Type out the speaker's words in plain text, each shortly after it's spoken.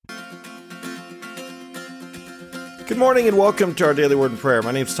Good morning and welcome to our Daily Word and Prayer.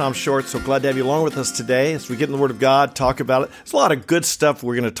 My name is Tom Short, so glad to have you along with us today as we get in the Word of God, talk about it. There's a lot of good stuff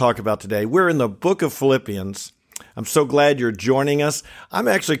we're going to talk about today. We're in the book of Philippians. I'm so glad you're joining us. I'm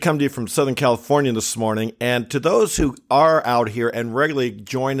actually coming to you from Southern California this morning, and to those who are out here and regularly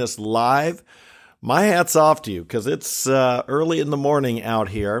join us live, my hat's off to you because it's early in the morning out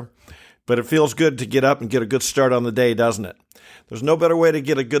here, but it feels good to get up and get a good start on the day, doesn't it? There's no better way to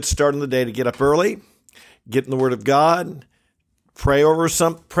get a good start on the day to get up early, get in the Word of God, pray over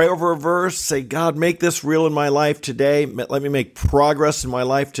a verse, say, God, make this real in my life today. Let me make progress in my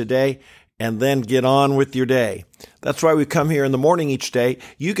life today, and then get on with your day. That's why we come here in the morning each day.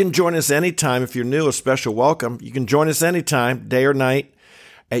 You can join us anytime. If you're new, a special welcome. You can join us anytime, day or night,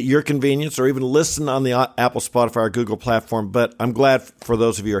 at your convenience, or even listen on the Apple, Spotify, or Google platform. But I'm glad for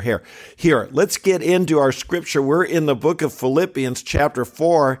those of you who are here. Here, let's get into our scripture. We're in the book of Philippians, chapter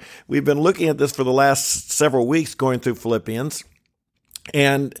 4. We've been looking at this for the last several weeks, going through Philippians.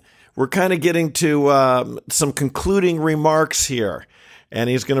 And we're kind of getting to some concluding remarks here. And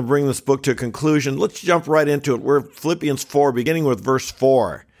he's going to bring this book to a conclusion. Let's jump right into it. We're Philippians 4, beginning with verse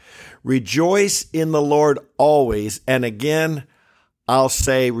 4. Rejoice in the Lord always, and again, I'll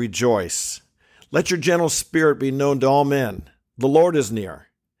say rejoice. Let your gentle spirit be known to all men. The Lord is near.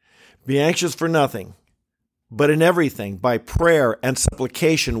 Be anxious for nothing, but in everything, by prayer and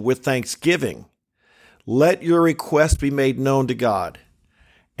supplication with thanksgiving, let your requests be made known to God.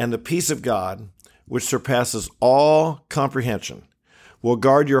 And the peace of God, which surpasses all comprehension, will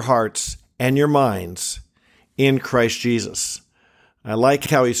guard your hearts and your minds in Christ Jesus. I like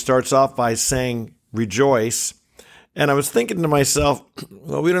how he starts off by saying, rejoice. And I was thinking to myself,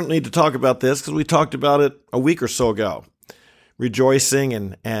 well, we don't need to talk about this because we talked about it a week or so ago.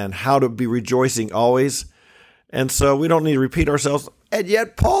 Rejoicing and how to be rejoicing always. And so we don't need to repeat ourselves. And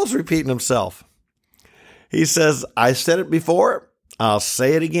yet Paul's repeating himself. He says, I said it before, I'll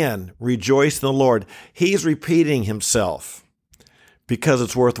say it again. Rejoice in the Lord. He's repeating himself because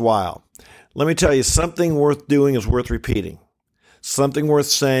it's worthwhile. Let me tell you, something worth doing is worth repeating. Something worth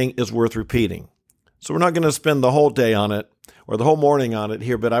saying is worth repeating. So we're not going to spend the whole day on it or the whole morning on it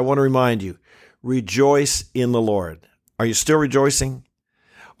here, but I want to remind you, rejoice in the Lord. Are you still rejoicing?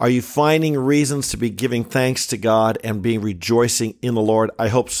 Are you finding reasons to be giving thanks to God and being rejoicing in the Lord? I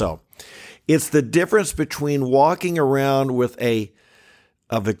hope so. It's the difference between walking around with a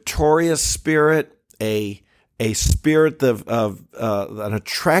victorious spirit, a spirit of an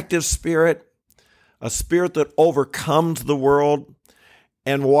attractive spirit, a spirit that overcomes the world,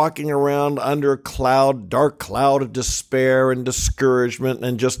 and walking around under a dark cloud of despair and discouragement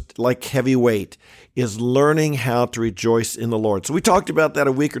and just like heavy weight, is learning how to rejoice in the Lord. So we talked about that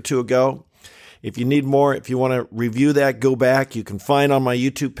a week or two ago. If you need more, if you want to review that, go back. You can find on my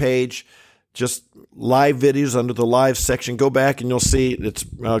YouTube page just live videos under the live section. Go back and you'll see it's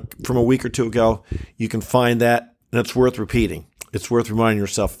from a week or two ago. You can find that, and it's worth repeating. It's worth reminding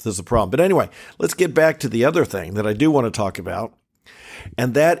yourself if there's a problem. But anyway, let's get back to the other thing that I do want to talk about,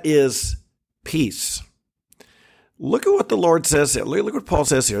 and that is peace. Look at what the Lord says here. Look what Paul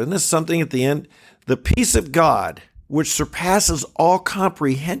says here. Isn't this something at the end? The peace of God, which surpasses all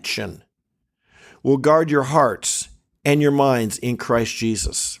comprehension, will guard your hearts and your minds in Christ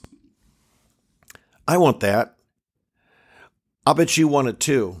Jesus. I want that. I'll bet you want it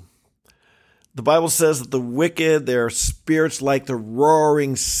too. The Bible says that the wicked, their spirits like the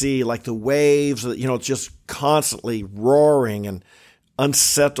roaring sea, like the waves, it's just constantly roaring and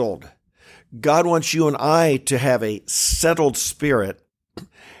unsettled. God wants you and I to have a settled spirit,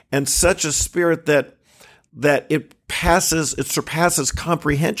 and such a spirit that it surpasses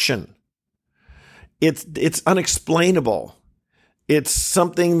comprehension. It's unexplainable. It's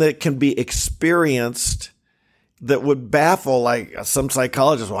something that can be experienced that would baffle like some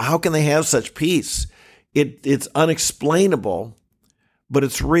psychologists. Well, how can they have such peace? It's unexplainable, but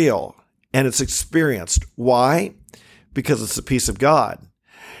it's real and it's experienced. Why? Because it's the peace of God.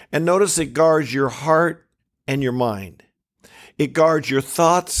 And notice it guards your heart and your mind. It guards your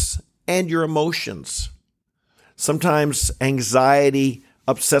thoughts and your emotions. Sometimes anxiety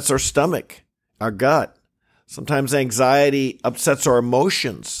upsets our stomach, our gut. Sometimes anxiety upsets our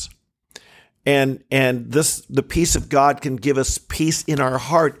emotions. And the peace of God can give us peace in our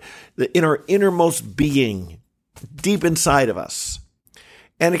heart, in our innermost being, deep inside of us.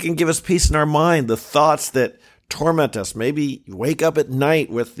 And it can give us peace in our mind, the thoughts that torment us. Maybe you wake up at night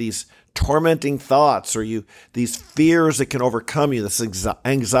with these tormenting thoughts, or these fears that can overcome you, this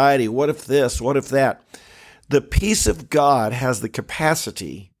anxiety. What if this? What if that? The peace of God has the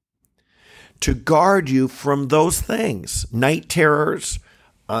capacity to guard you from those things. Night terrors,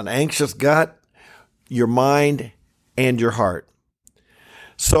 an anxious gut, your mind and your heart.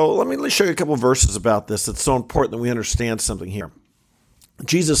 So let me show you a couple of verses about this. It's so important that we understand something here.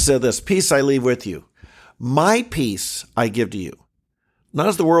 Jesus said this, "Peace I leave with you. My peace I give to you. Not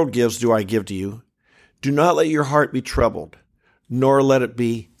as the world gives do I give to you. Do not let your heart be troubled, nor let it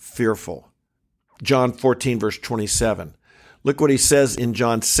be fearful." John 14, verse 27. Look what he says in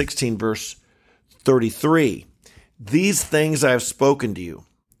John 16, verse 33. "These things I have spoken to you,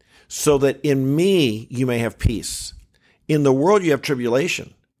 so that in me you may have peace. In the world you have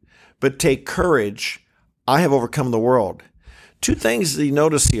tribulation, but take courage, I have overcome the world." Two things that you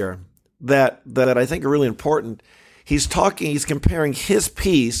notice here that I think are really important. He's comparing his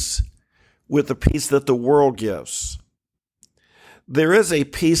peace with the peace that the world gives. There is a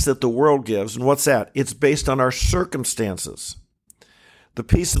peace that the world gives, and what's that? It's based on our circumstances. The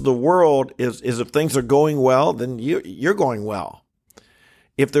peace of the world is if things are going well, then you're going well.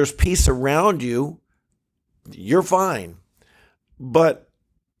 If there's peace around you, you're fine. But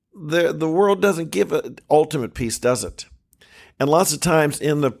the world doesn't give ultimate peace, does it? And lots of times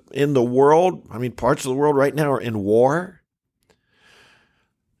in the world, parts of the world right now are in war.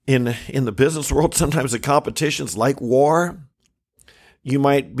 In the business world, sometimes the competition's like war. You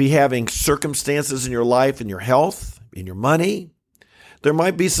might be having circumstances in your life, in your health, in your money. There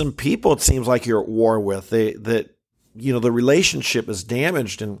might be some people it seems like you're at war with. The relationship is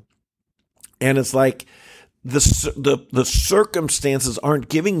damaged, and it's like the circumstances aren't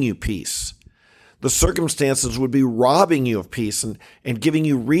giving you peace. The circumstances would be robbing you of peace and giving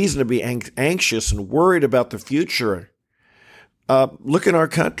you reason to be anxious and worried about the future. Look at our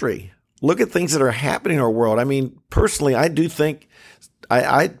country. Look at things that are happening in our world. Personally, I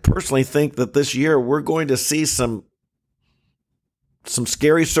personally think that this year we're going to see some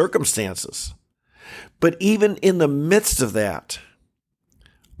scary circumstances. But even in the midst of that,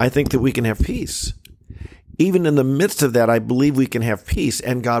 I think that we can have peace. Even in the midst of that, I believe we can have peace,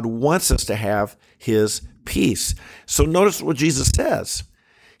 and God wants us to have his peace. So notice what Jesus says.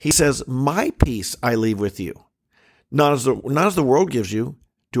 He says, "My peace I leave with you. Not as the world gives you,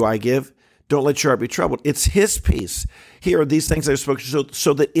 do I give. Don't let your heart be troubled." It's his peace. Here are these things I've spoken,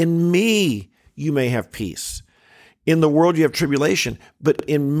 so that in me you may have peace. In the world you have tribulation, but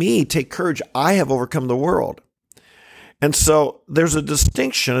in me take courage. I have overcome the world. And so there's a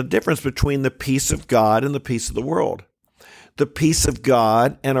distinction, a difference between the peace of God and the peace of the world. The peace of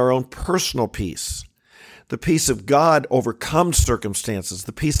God and our own personal peace. The peace of God overcomes circumstances.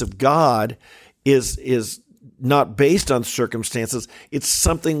 The peace of God is not based on circumstances. It's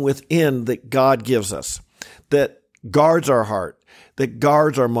something within that God gives us, that guards our heart, that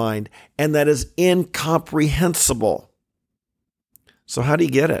guards our mind, and that is incomprehensible. So how do you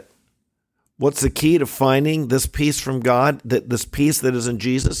get it? What's the key to finding this peace from God, this peace that is in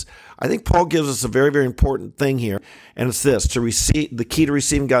Jesus? I think Paul gives us a very, very important thing here, and it's this: the key to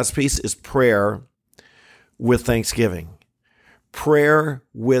receiving God's peace is prayer with thanksgiving. Prayer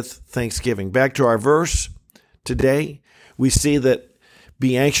with thanksgiving. Back to our verse today, we see that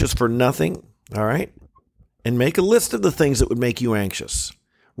be anxious for nothing, all right? And make a list of the things that would make you anxious.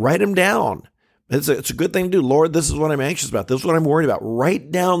 Write them down. It's a good thing to do. Lord, this is what I'm anxious about. This is what I'm worried about. Write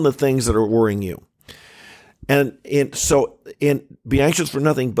down the things that are worrying you. And be anxious for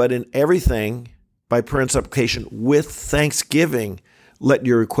nothing, but in everything, by prayer and supplication, with thanksgiving, let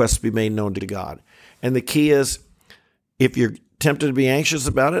your requests be made known to God. And the key is, if you're tempted to be anxious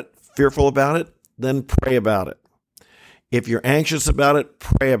about it, fearful about it, then pray about it. If you're anxious about it,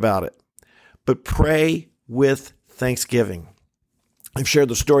 pray about it. But pray with thanksgiving. I've shared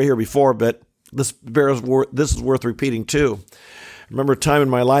the story here before, but this is worth repeating too. I remember a time in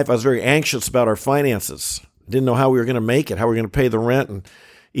my life I was very anxious about our finances. Didn't know how we were going to make it, how we were going to pay the rent, and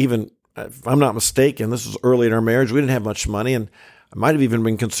even, if I'm not mistaken, this was early in our marriage, we didn't have much money, and I might have even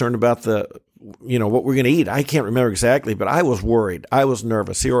been concerned about what we're going to eat. I can't remember exactly, but I was worried. I was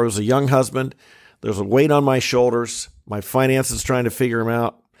nervous. Here I was a young husband. There's a weight on my shoulders. My finances trying to figure them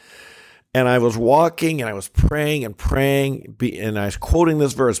out. And I was walking and I was praying, and I was quoting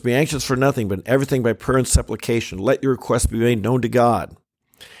this verse: "Be anxious for nothing, but in everything by prayer and supplication, let your requests be made known to God.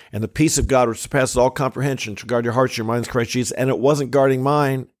 And the peace of God, which surpasses all comprehension, shall guard your hearts, your minds, Christ Jesus." And it wasn't guarding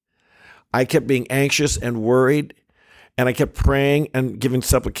mine. I kept being anxious and worried, and I kept praying and giving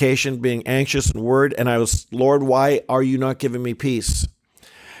supplication, being anxious and worried. And I was, "Lord, why are you not giving me peace?"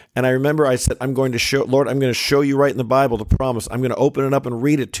 And I remember I said, Lord, I'm going to show you right in the Bible the promise. I'm going to open it up and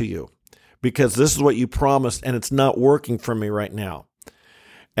read it to you, because this is what you promised, and it's not working for me right now.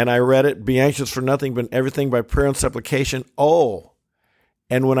 And I read it: "Be anxious for nothing, but in everything by prayer and supplication." Oh,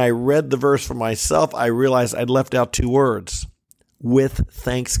 and when I read the verse for myself, I realized I'd left out two words: with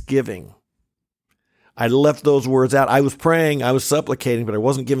thanksgiving. I left those words out. I was praying, I was supplicating, but I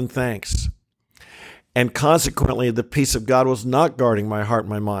wasn't giving thanks. And consequently, the peace of God was not guarding my heart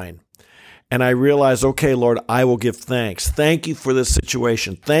and my mind. And I realized, okay, Lord, I will give thanks. Thank you for this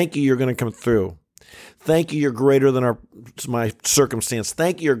situation. Thank you, you're going to come through. Thank you, you're greater than my circumstance.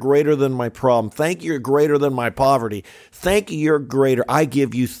 Thank you, you're greater than my problem. Thank you, you're greater than my poverty. Thank you, you're greater. I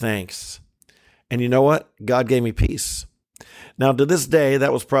give you thanks. And you know what? God gave me peace. Now, to this day,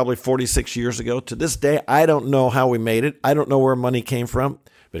 that was probably 46 years ago. To this day, I don't know how we made it. I don't know where money came from.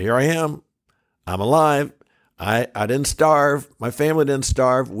 But here I am. I'm alive. I didn't starve. My family didn't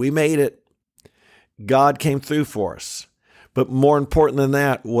starve. We made it. God came through for us. But more important than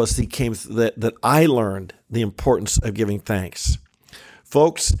that was that I learned the importance of giving thanks.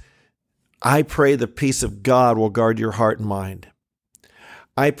 Folks, I pray the peace of God will guard your heart and mind.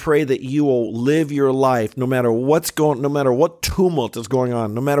 I pray that you will live your life no matter what tumult is going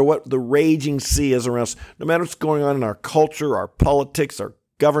on, no matter what the raging sea is around us, no matter what's going on in our culture, our politics, our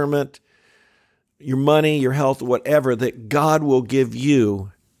government, your money, your health, whatever, that God will give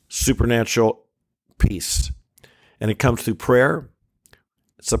you supernatural peace. And it comes through prayer,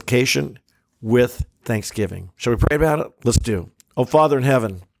 supplication, with thanksgiving. Shall we pray about it? Let's do. Oh, Father in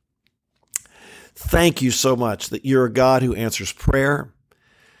heaven, thank you so much that you're a God who answers prayer.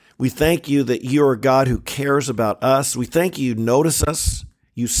 We thank you that you're a God who cares about us. We thank you notice us,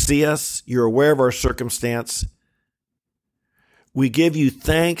 you see us, you're aware of our circumstance. We give you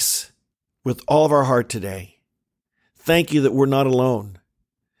thanks with all of our heart today. Thank you that we're not alone.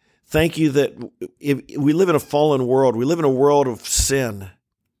 Thank you that we live in a fallen world. We live in a world of sin.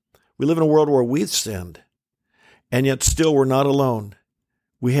 We live in a world where we've sinned, and yet still we're not alone.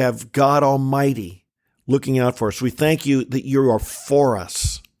 We have God Almighty looking out for us. We thank you that you are for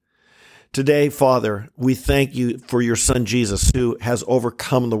us. Today, Father, we thank you for your Son Jesus, who has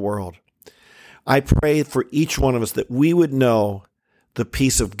overcome the world. I pray for each one of us that we would know the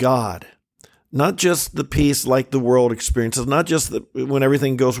peace of God. Not just the peace like the world experiences, not just when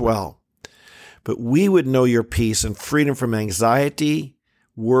everything goes well, but we would know your peace and freedom from anxiety,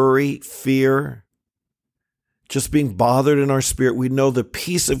 worry, fear, just being bothered in our spirit. We know the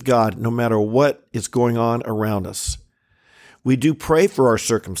peace of God no matter what is going on around us. We do pray for our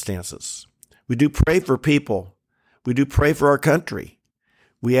circumstances. We do pray for people. We do pray for our country.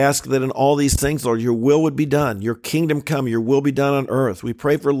 We ask that in all these things, Lord, your will would be done. Your kingdom come, your will be done on earth. We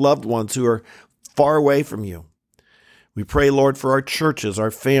pray for loved ones who are far away from you. We pray, Lord, for our churches,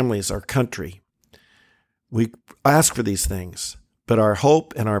 our families, our country. We ask for these things, but our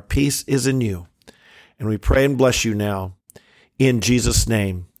hope and our peace is in you. And we pray and bless you now. In Jesus'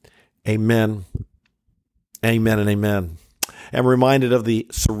 name, amen, amen, and amen. I'm reminded of the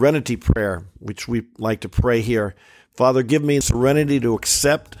serenity prayer, which we like to pray here. Father, give me serenity to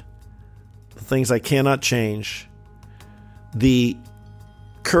accept the things I cannot change, the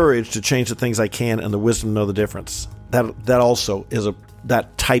courage to change the things I can, and the wisdom to know the difference. That also is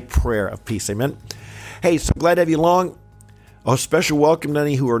that type prayer of peace. Amen. Hey, so glad to have you along. A special welcome to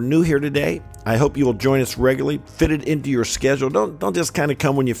any who are new here today. I hope you will join us regularly. Fit it into your schedule. Don't just kind of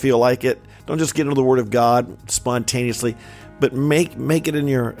come when you feel like it. Don't just get into the Word of God spontaneously, but make it in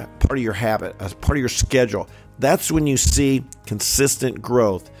your part of your habit, as part of your schedule. That's when you see consistent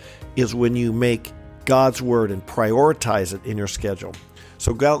growth, is when you make God's Word and prioritize it in your schedule.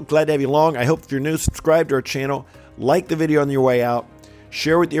 So glad to have you along. I hope if you're new, subscribe to our channel, like the video on your way out,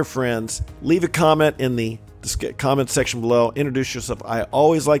 share with your friends, leave a comment in the comment section below, introduce yourself. I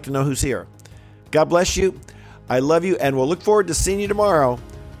always like to know who's here. God bless you. I love you, and we'll look forward to seeing you tomorrow.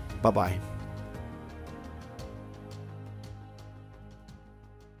 Bye-bye.